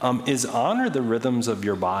is honor the rhythms of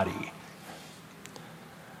your body.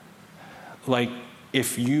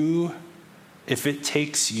 If you're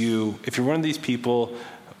one of these people,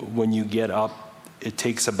 when you get up, it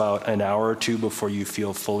takes about an hour or two before you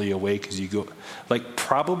feel fully awake as you go.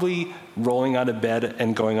 Probably rolling out of bed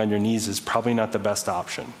and going on your knees is probably not the best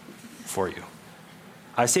option for you.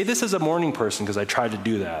 I say this as a morning person because I tried to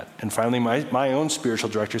do that. And finally, my own spiritual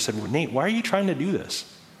director said, well, Nate, why are you trying to do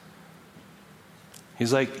this?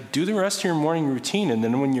 He's like, do the rest of your morning routine, and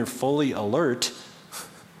then when you're fully alert,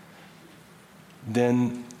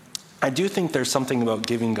 then I do think there's something about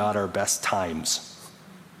giving God our best times.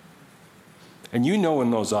 And you know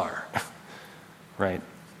when those are, right?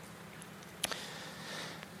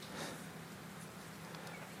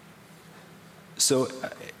 So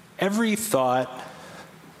every thought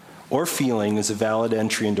or feeling is a valid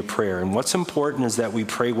entry into prayer. And what's important is that we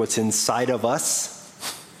pray what's inside of us,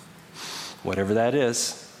 whatever that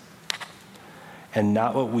is, and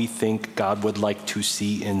not what we think God would like to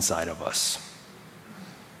see inside of us.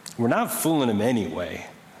 We're not fooling him anyway.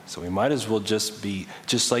 So we might as well just be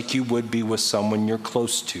just like you would be with someone you're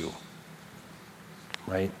close to,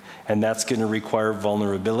 right? And that's going to require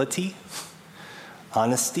vulnerability,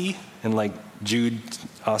 honesty, and like Jude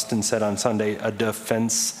Austin said on Sunday, a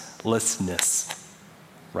defenselessness,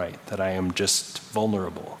 right? That I am just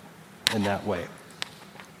vulnerable in that way.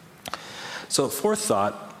 So fourth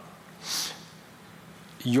thought,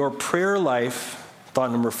 your prayer life,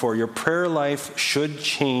 thought number 4, your prayer life should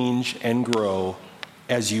change and grow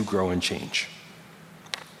as you grow and change.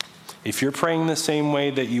 If you're praying the same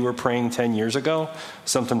way that you were praying 10 years ago,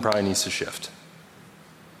 something probably needs to shift.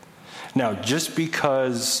 Now, just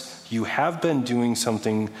because you have been doing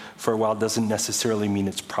something for a while doesn't necessarily mean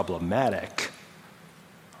it's problematic,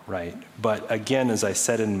 right? But again, as I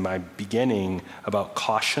said in my beginning about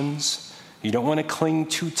cautions, you don't want to cling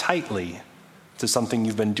too tightly to something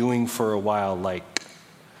you've been doing for a while, like,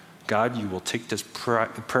 God, you will take this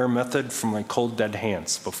prayer method from my cold, dead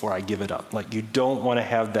hands before I give it up. Like, you don't want to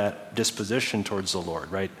have that disposition towards the Lord,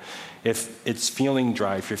 right? If it's feeling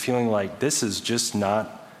dry, if you're feeling like this is just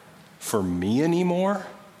not for me anymore,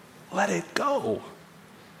 let it go.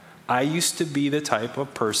 I used to be the type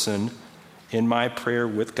of person in my prayer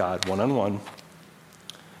with God, one-on-one,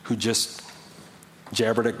 who just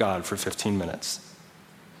jabbered at God for 15 minutes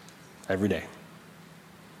every day.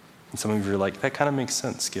 And some of you are like, that kind of makes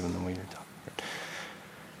sense given the way you're talking.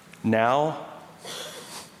 Now,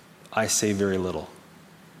 I say very little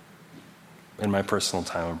in my personal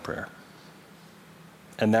time of prayer.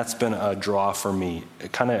 And that's been a draw for me,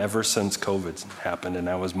 kind of ever since COVID happened and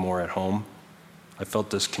I was more at home. I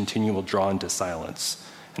felt this continual draw into silence.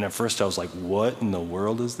 And at first I was like, what in the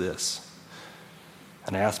world is this?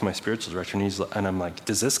 And I asked my spiritual director, and I'm like,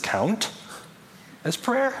 does this count as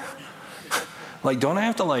prayer? Like, don't I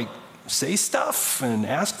have to like say stuff and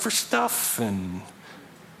ask for stuff? And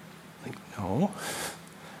like, no,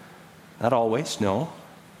 not always, no.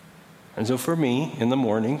 And so for me, in the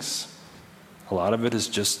mornings, a lot of it is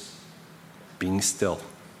just being still.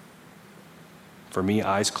 For me,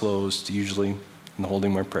 eyes closed, usually, and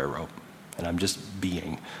holding my prayer rope. And I'm just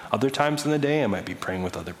being. Other times in the day, I might be praying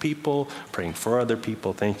with other people, praying for other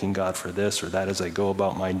people, thanking God for this or that as I go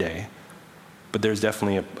about my day. But there's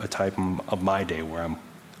definitely a type of my day where I'm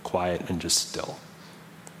quiet and just still.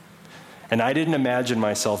 And I didn't imagine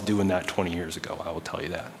myself doing that 20 years ago, I will tell you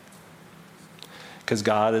that. Because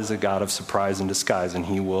God is a God of surprise and disguise, and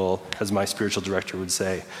he will, as my spiritual director would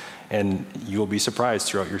say, and you will be surprised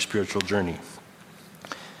throughout your spiritual journey.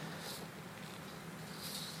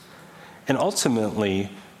 And ultimately,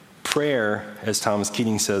 prayer, as Thomas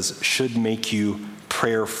Keating says, should make you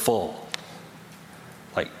prayerful.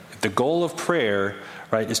 Like, the goal of prayer,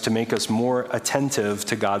 right, is to make us more attentive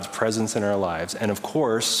to God's presence in our lives. And of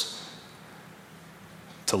course,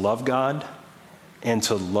 to love God and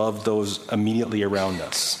to love those immediately around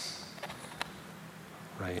us,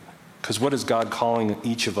 right? Because what is God calling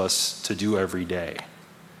each of us to do every day?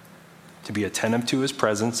 To be attentive to his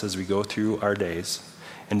presence as we go through our days,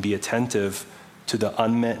 and be attentive to the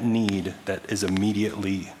unmet need that is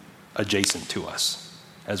immediately adjacent to us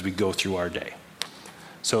as we go through our day.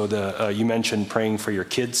 So you mentioned praying for your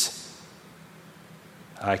kids.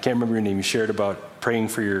 I can't remember your name. You shared about praying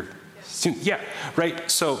for your students. Yeah, right.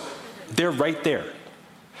 So they're right there.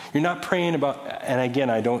 You're not praying about, and again,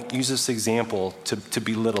 I don't use this example to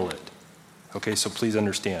belittle it. Okay, so please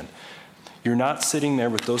understand. You're not sitting there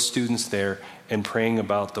with those students there and praying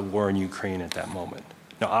about the war in Ukraine at that moment.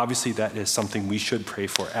 Now, obviously, that is something we should pray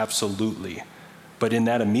for, absolutely. But in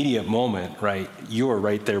that immediate moment, right, you are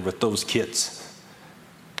right there with those kids,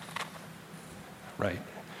 right?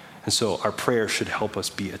 And so our prayer should help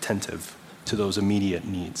us be attentive to those immediate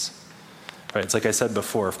needs. Right? It's like I said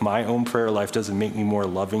before, if my own prayer life doesn't make me more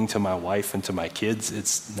loving to my wife and to my kids,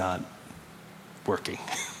 it's not working.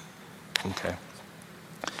 Okay?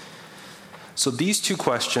 So these two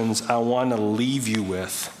questions I want to leave you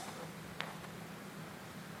with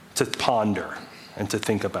to ponder and to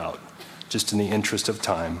think about, just in the interest of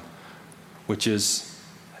time, which is,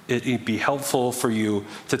 it'd be helpful for you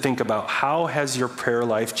to think about how has your prayer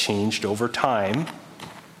life changed over time.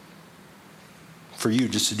 For you,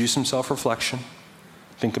 just to do some self-reflection,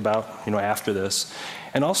 think about, after this.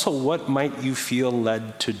 And also, what might you feel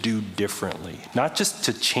led to do differently? Not just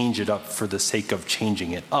to change it up for the sake of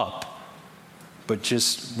changing it up, but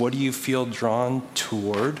just what do you feel drawn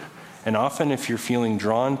toward? And often if you're feeling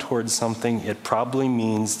drawn towards something, it probably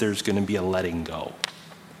means there's going to be a letting go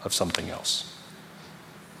of something else.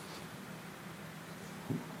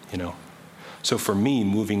 So for me,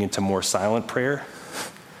 moving into more silent prayer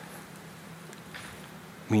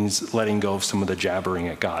means letting go of some of the jabbering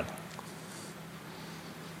at God.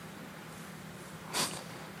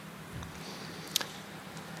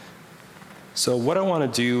 So what I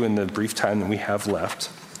want to do in the brief time that we have left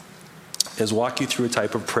is walk you through a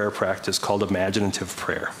type of prayer practice called imaginative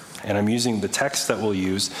prayer. And I'm using the text that we'll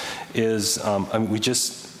use is, I don't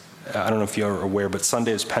know if you're aware, but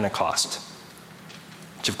Sunday is Pentecost,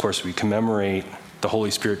 which of course we commemorate the Holy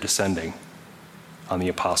Spirit descending on the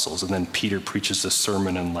apostles. And then Peter preaches this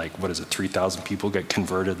sermon and 3,000 people get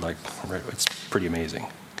converted. Right, it's pretty amazing.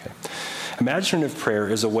 Okay. Imaginative prayer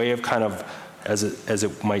is a way of kind of, as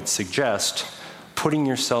it might suggest, putting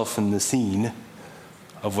yourself in the scene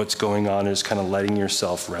of what's going on, is kind of letting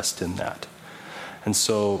yourself rest in that. And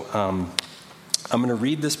so I'm going to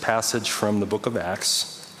read this passage from the book of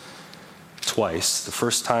Acts twice. The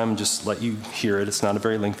first time, just let you hear it. It's not a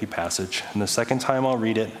very lengthy passage. And the second time I'll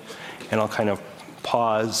read it, and I'll kind of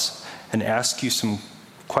pause and ask you some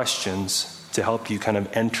questions to help you kind of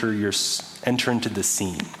enter into the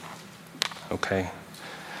scene. Okay?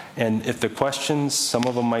 And if the questions, some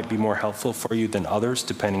of them might be more helpful for you than others,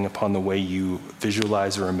 depending upon the way you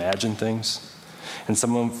visualize or imagine things. And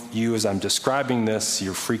some of you, as I'm describing this,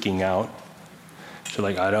 you're freaking out.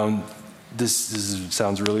 You're like, this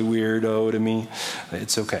sounds really weirdo to me.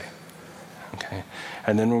 It's okay. Okay?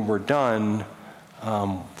 And then when we're done,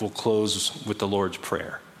 we'll close with the Lord's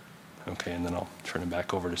Prayer. Okay, and then I'll turn it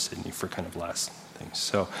back over to Sydney for kind of last things.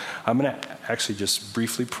 So I'm going to actually just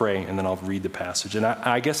briefly pray, and then I'll read the passage. And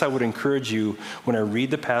I guess I would encourage you, when I read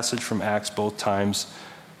the passage from Acts both times,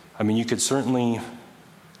 I mean, you could certainly,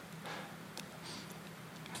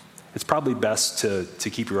 it's probably best to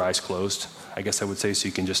keep your eyes closed, I guess I would say, so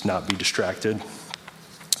you can just not be distracted.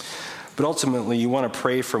 But ultimately, you want to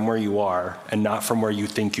pray from where you are and not from where you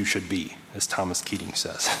think you should be, as Thomas Keating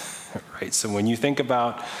says. Right? So when you think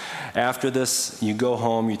about after this, you go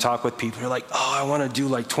home, you talk with people, you're like, oh, I want to do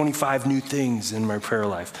like 25 new things in my prayer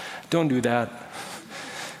life. Don't do that.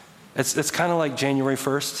 It's kind of like January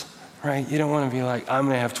 1st, right? You don't want to be like, I'm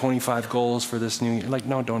going to have 25 goals for this new year. Like,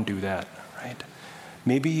 no, don't do that, right?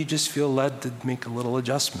 Maybe you just feel led to make a little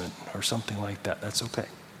adjustment or something like that. That's okay.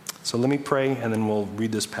 So let me pray, and then we'll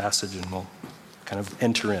read this passage and we'll kind of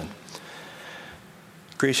enter in.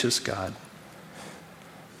 Gracious God,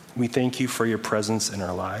 we thank you for your presence in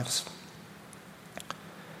our lives.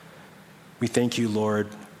 We thank you, Lord,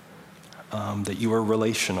 that you are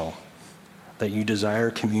relational, that you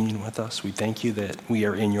desire communion with us. We thank you that we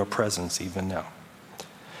are in your presence even now.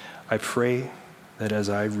 I pray that as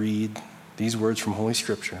I read these words from Holy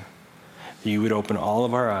Scripture, that you would open all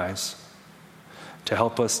of our eyes to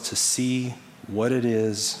help us to see what it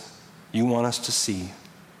is you want us to see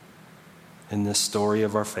in this story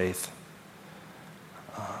of our faith,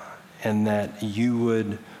 and that you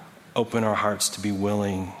would open our hearts to be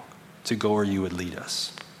willing to go where you would lead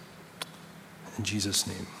us. In Jesus'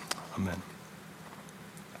 name, amen.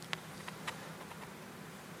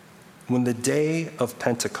 When the day of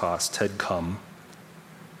Pentecost had come,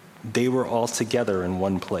 they were all together in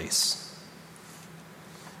one place.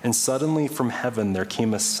 And suddenly from heaven there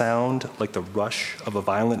came a sound like the rush of a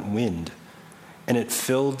violent wind, and it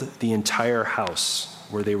filled the entire house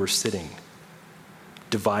where they were sitting.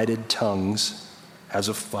 Divided tongues, as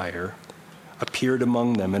of fire, appeared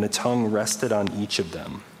among them, and a tongue rested on each of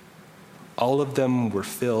them. All of them were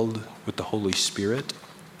filled with the Holy Spirit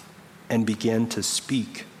and began to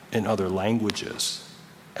speak in other languages,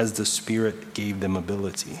 as the Spirit gave them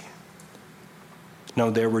ability. Now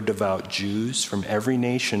there were devout Jews from every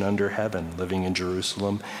nation under heaven living in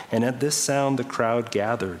Jerusalem, and at this sound the crowd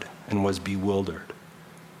gathered and was bewildered,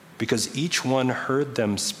 because each one heard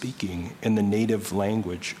them speaking in the native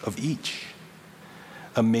language of each.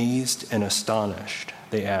 Amazed and astonished,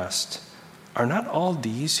 they asked, "Are not all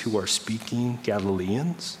these who are speaking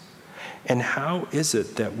Galileans? And how is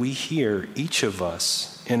it that we hear each of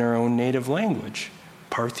us in our own native language?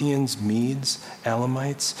 Parthians, Medes,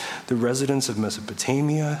 Elamites, the residents of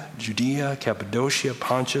Mesopotamia, Judea, Cappadocia,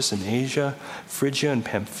 Pontus and Asia, Phrygia and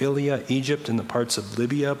Pamphylia, Egypt and the parts of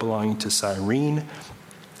Libya belonging to Cyrene,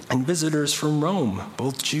 and visitors from Rome,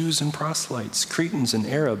 both Jews and proselytes, Cretans and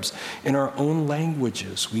Arabs. In our own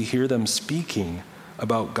languages we hear them speaking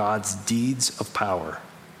about God's deeds of power."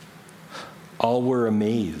 All were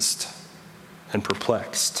amazed and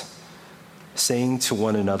perplexed, saying to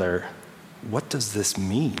one another, "What does this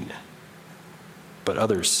mean?" But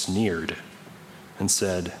others sneered and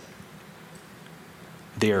said,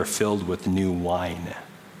 "They are filled with new wine."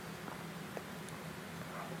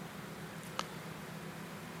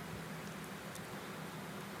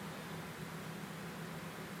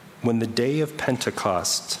 When the day of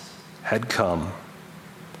Pentecost had come,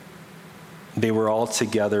 they were all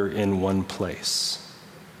together in one place.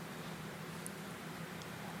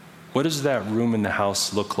 What does that room in the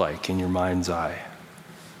house look like in your mind's eye?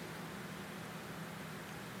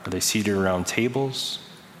 Are they seated around tables?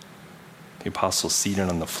 The apostles seated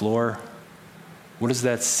on the floor? What does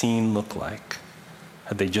that scene look like?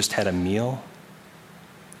 Have they just had a meal?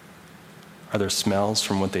 Are there smells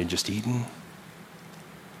from what they'd just eaten?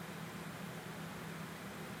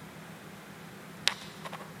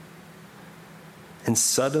 And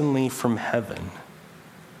suddenly from heaven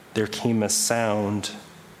there came a sound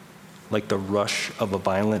like the rush of a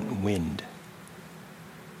violent wind,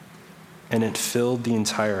 and it filled the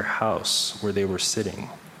entire house where they were sitting.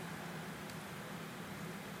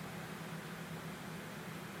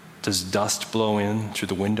 Does dust blow in through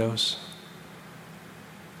the windows?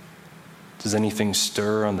 Does anything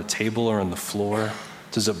stir on the table or on the floor?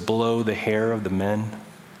 Does it blow the hair of the men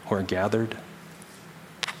who are gathered?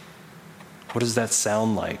 What does that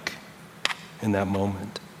sound like in that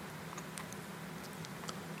moment?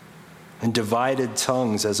 And divided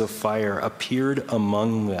tongues as of fire appeared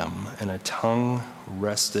among them, and a tongue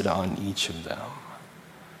rested on each of them.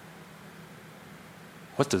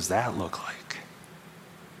 What does that look like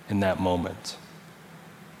in that moment?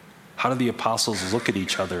 How do the apostles look at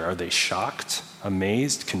each other? Are they shocked,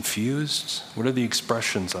 amazed, confused? What are the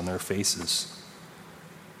expressions on their faces?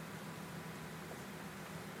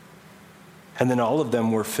 And then all of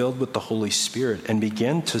them were filled with the Holy Spirit and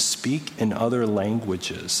began to speak in other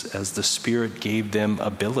languages as the Spirit gave them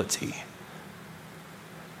ability.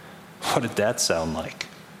 What did that sound like?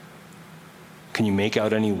 Can you make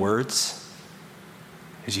out any words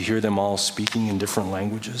as you hear them all speaking in different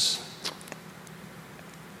languages?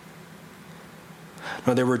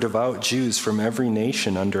 No, there were devout Jews from every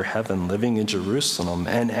nation under heaven living in Jerusalem,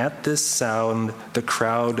 and at this sound the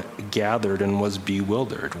crowd gathered and was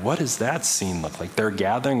bewildered. What does that scene look like? They're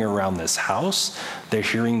gathering around this house, they're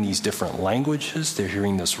hearing these different languages, they're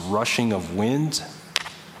hearing this rushing of wind,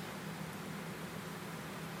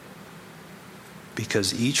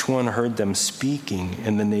 because each one heard them speaking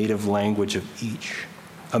in the native language of each.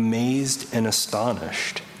 Amazed and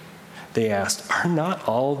astonished, they asked, "Are not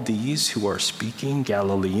all these who are speaking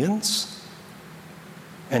Galileans?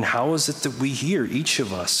 And how is it that we hear, each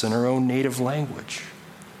of us, in our own native language?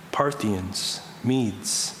 Parthians,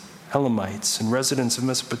 Medes, Elamites, and residents of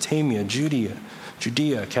Mesopotamia, Judea,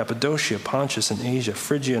 Cappadocia, Pontus, and Asia,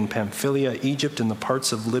 Phrygia and Pamphylia, Egypt, and the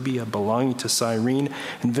parts of Libya belonging to Cyrene,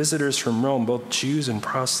 and visitors from Rome, both Jews and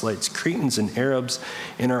proselytes, Cretans and Arabs.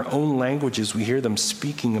 In our own languages, we hear them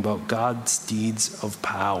speaking about God's deeds of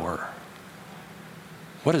power."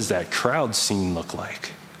 What does that crowd scene look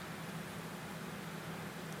like?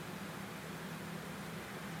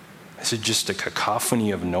 Is it just a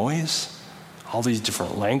cacophony of noise? All these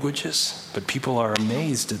different languages? But people are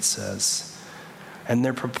amazed, it says. And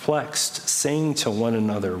they're perplexed, saying to one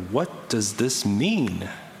another, "What does this mean?"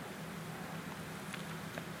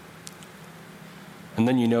 And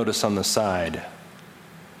then you notice on the side,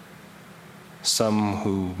 some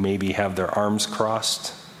who maybe have their arms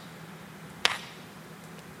crossed,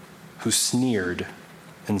 who sneered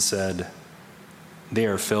and said, "They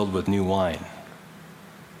are filled with new wine."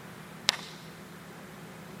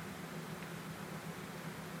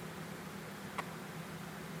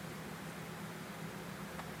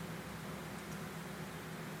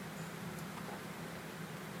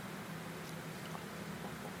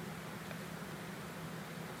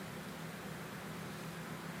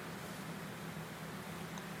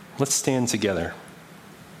 Let's stand together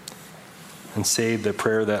and say the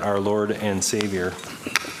prayer that our Lord and Savior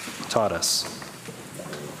taught us.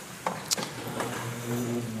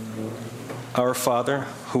 Our Father,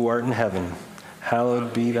 who art in heaven,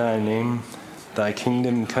 hallowed be thy name. Thy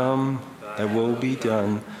kingdom come, thy will be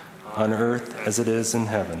done, on earth as it is in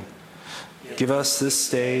heaven. Give us this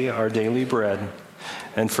day our daily bread,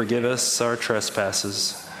 and forgive us our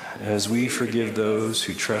trespasses, as we forgive those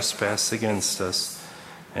who trespass against us.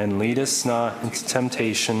 And lead us not into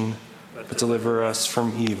temptation, but deliver us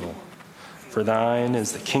from evil. For thine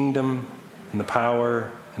is the kingdom, and the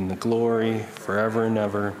power, and the glory, forever and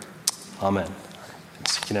ever. Amen.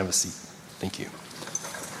 You can have a seat. Thank you.